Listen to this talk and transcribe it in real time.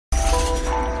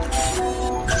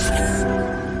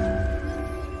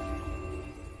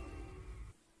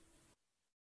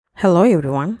Hello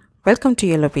everyone, welcome to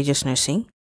Yellow Pages Nursing.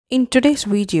 In today's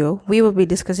video, we will be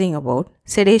discussing about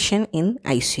sedation in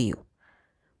ICU.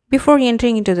 Before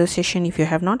entering into the session, if you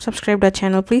have not subscribed our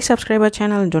channel, please subscribe our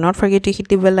channel and do not forget to hit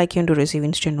the bell icon to receive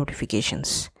instant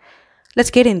notifications.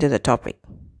 Let's get into the topic.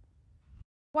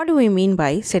 What do we mean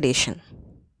by sedation?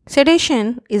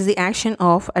 Sedation is the action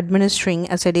of administering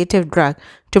a sedative drug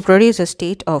to produce a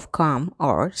state of calm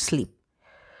or sleep.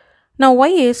 Now, why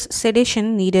is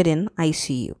sedation needed in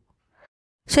ICU?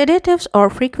 Sedatives are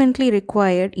frequently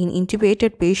required in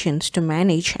intubated patients to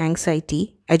manage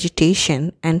anxiety,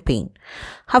 agitation, and pain.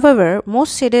 However,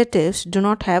 most sedatives do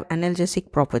not have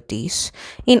analgesic properties.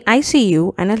 In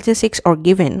ICU, analgesics are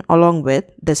given along with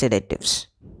the sedatives.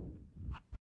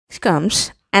 Next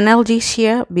comes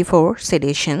analgesia before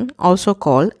sedation, also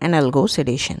called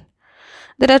analgosedation.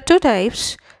 There are two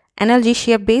types: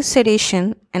 analgesia-based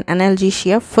sedation and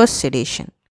analgesia-first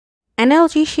sedation.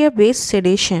 Analgesia-based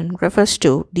sedation refers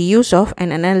to the use of an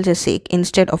analgesic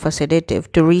instead of a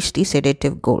sedative to reach the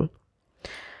sedative goal.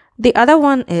 The other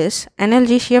one is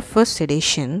Analgesia-first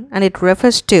sedation, and it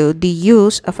refers to the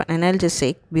use of an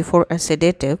analgesic before a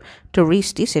sedative to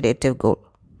reach the sedative goal.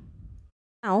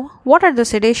 Now, what are the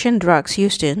sedation drugs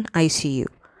used in ICU?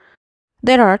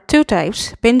 There are two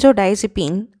types: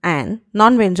 benzodiazepine and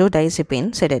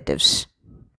non-benzodiazepine sedatives.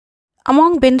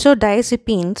 Among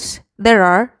benzodiazepines, there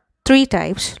are three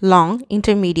types: long,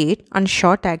 intermediate, and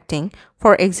short-acting.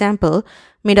 For example,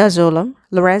 Midazolam,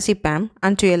 Lorazepam,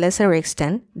 and to a lesser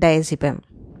extent, Diazepam.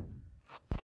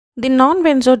 The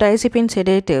non-benzodiazepine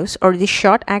sedatives are the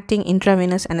short-acting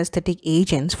intravenous anesthetic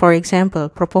agents, for example,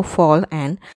 Propofol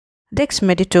and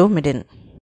Dexmedetomidine.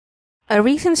 A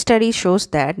recent study shows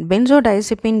that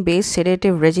benzodiazepine-based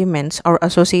sedative regimens are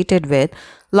associated with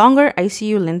longer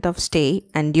ICU length of stay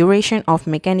and duration of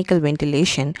mechanical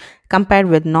ventilation compared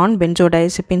with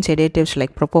non-benzodiazepine sedatives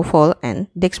like Propofol and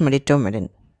Dexmedetomidine.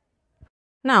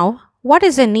 Now, what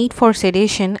is the need for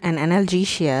sedation and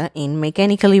analgesia in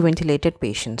mechanically ventilated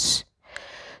patients?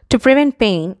 To prevent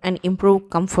pain and improve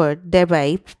comfort,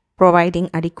 thereby providing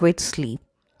adequate sleep.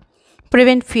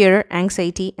 Prevent fear,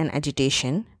 anxiety, and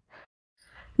agitation.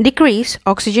 Decrease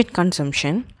oxygen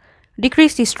consumption,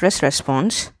 decrease the stress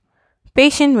response.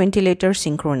 Patient ventilator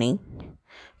synchrony.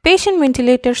 Patient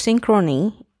ventilator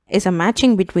synchrony is a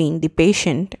matching between the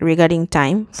patient regarding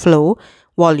time, flow,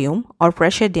 volume, or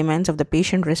pressure demands of the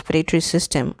patient respiratory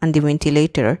system and the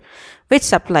ventilator, which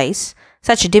supplies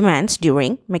such demands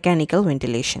during mechanical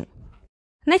ventilation.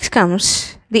 Next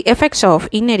comes the effects of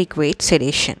inadequate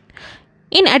sedation.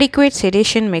 Inadequate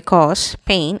sedation may cause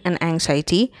pain and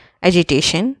anxiety,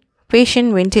 agitation,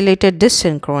 patient ventilator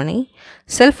dyssynchrony,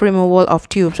 self-removal of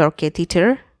tubes or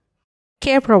catheter,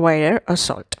 care provider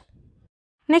assault.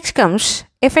 Next comes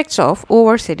effects of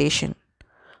oversedation.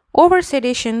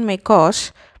 Oversedation may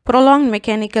cause prolonged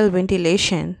mechanical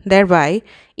ventilation, thereby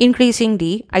increasing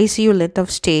the ICU length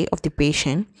of stay of the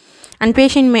patient, and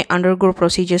patient may undergo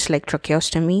procedures like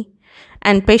tracheostomy,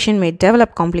 and patient may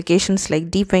develop complications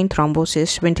like deep vein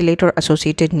thrombosis,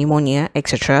 ventilator-associated pneumonia,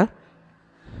 etc.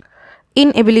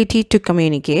 Inability to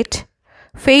communicate,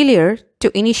 failure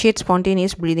to initiate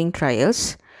spontaneous breathing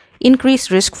trials,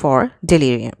 increased risk for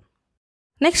delirium.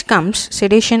 Next comes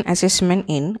sedation assessment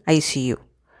in ICU.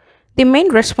 The main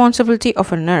responsibility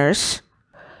of a nurse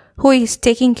who is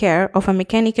taking care of a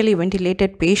mechanically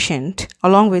ventilated patient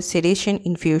along with sedation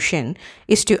infusion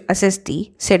is to assess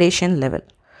the sedation level.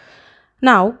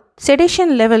 Now,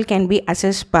 sedation level can be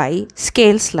assessed by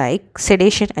scales like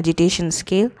sedation agitation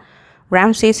scale,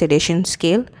 Ramsay sedation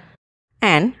scale,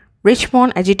 and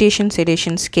RICHMOND agitation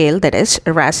sedation scale, that is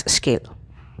RASS scale.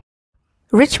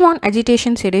 RICHMOND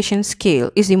agitation sedation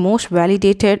scale is the most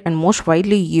validated and most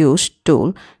widely used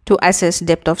tool to assess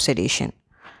depth of sedation.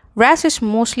 RASS is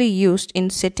mostly used in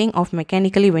setting of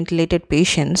mechanically ventilated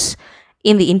patients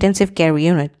in the intensive care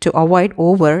unit to avoid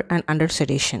over and under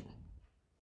sedation.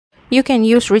 You can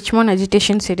use RICHMOND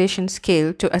agitation sedation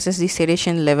scale to assess the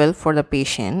sedation level for the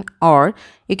patient, or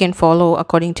you can follow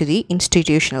according to the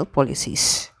institutional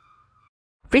policies.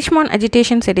 RICHMOND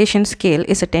agitation sedation scale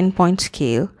is a 10-point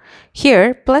scale.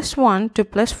 Here, +1 to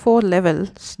 +4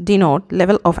 levels denote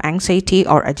level of anxiety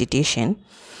or agitation,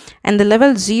 and the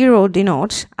level 0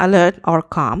 denotes alert or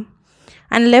calm,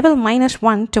 and level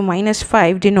 -1 to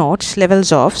 -5 denotes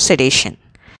levels of sedation.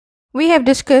 We have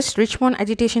discussed RICHMOND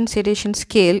agitation sedation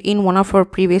scale in one of our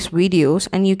previous videos,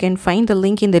 and you can find the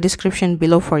link in the description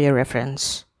below for your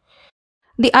reference.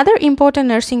 The other important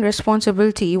nursing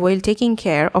responsibility while taking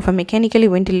care of a mechanically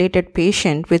ventilated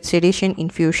patient with sedation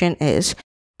infusion is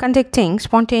conducting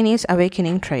spontaneous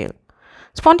awakening trial.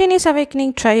 Spontaneous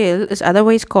awakening trial is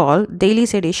otherwise called daily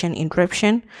sedation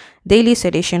interruption, daily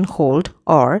sedation hold,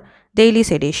 or daily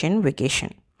sedation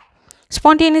vacation.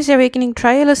 Spontaneous awakening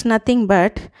trial is nothing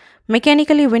but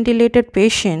mechanically ventilated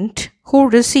patient who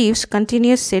receives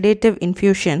continuous sedative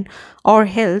infusion or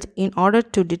held in order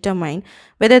to determine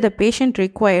whether the patient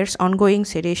requires ongoing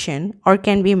sedation or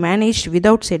can be managed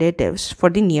without sedatives for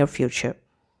the near future.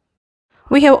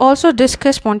 We have also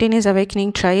discussed spontaneous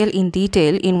awakening trial in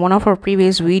detail in one of our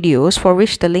previous videos, for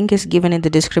which the link is given in the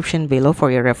description below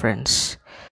for your reference.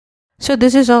 So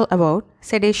this is all about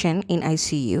sedation in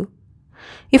ICU.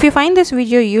 If you find this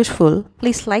video useful,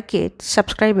 please like it,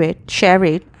 subscribe it, share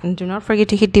it, and do not forget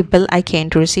to hit the bell icon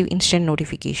to receive instant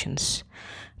notifications.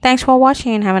 Thanks for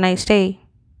watching and have a nice day.